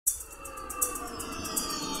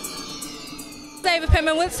Ava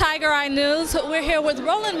Pittman with Tiger Eye News. We're here with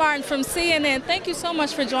Roland Martin from CNN. Thank you so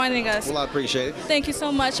much for joining us. Well, I appreciate it. Thank you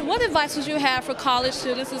so much. What advice would you have for college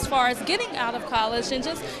students as far as getting out of college and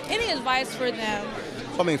just any advice for them?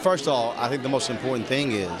 I mean, first of all, I think the most important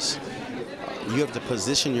thing is you have to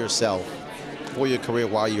position yourself for your career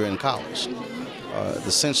while you're in college.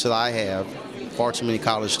 The sense that I have, far too many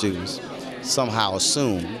college students somehow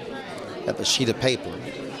assume that the sheet of paper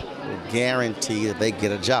will guarantee that they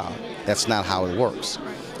get a job. That's not how it works.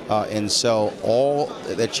 And so all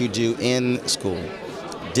that you do in school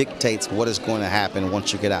dictates what is going to happen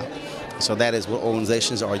once you get out. So that is, what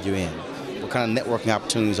organizations are you in? What kind of networking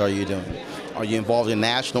opportunities are you doing? Are you involved in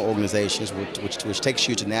national organizations, which takes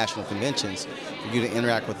you to national conventions for you to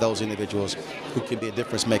interact with those individuals who can be a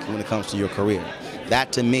difference maker when it comes to your career?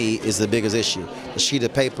 That, to me, is the biggest issue. The sheet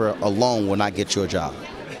of paper alone will not get you a job.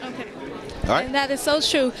 Okay. All right? And that is so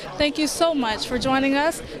true. Thank you so much for joining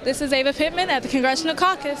us. This is Ava Pittman at the Congressional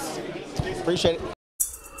Caucus. Appreciate it.